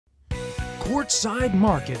Courtside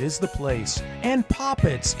Market is the place, and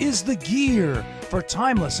Popitz is the gear for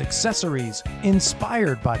timeless accessories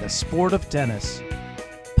inspired by the sport of tennis.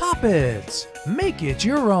 Popitz, make it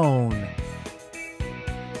your own.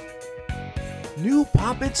 New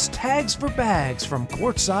Popitz tags for bags from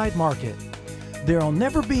Courtside Market. There'll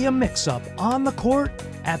never be a mix-up on the court,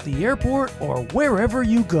 at the airport, or wherever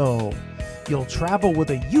you go. You'll travel with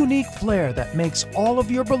a unique flair that makes all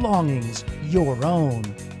of your belongings your own.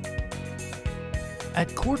 At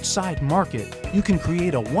Courtside Market, you can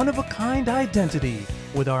create a one-of-a-kind identity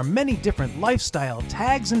with our many different lifestyle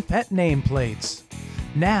tags and pet nameplates.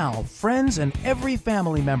 Now, friends and every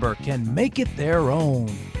family member can make it their own.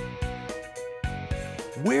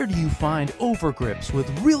 Where do you find overgrips with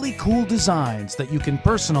really cool designs that you can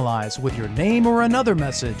personalize with your name or another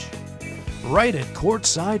message? Right at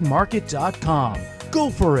courtsidemarket.com. Go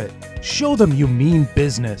for it. Show them you mean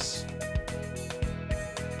business.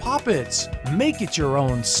 Popitz, make it your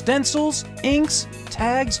own stencils, inks,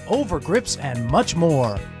 tags, overgrips, and much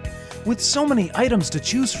more. With so many items to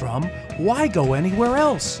choose from, why go anywhere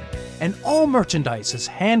else? And all merchandise is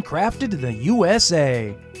handcrafted in the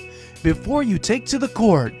USA. Before you take to the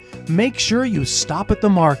court, make sure you stop at the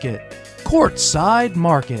market. Courtside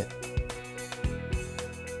Market.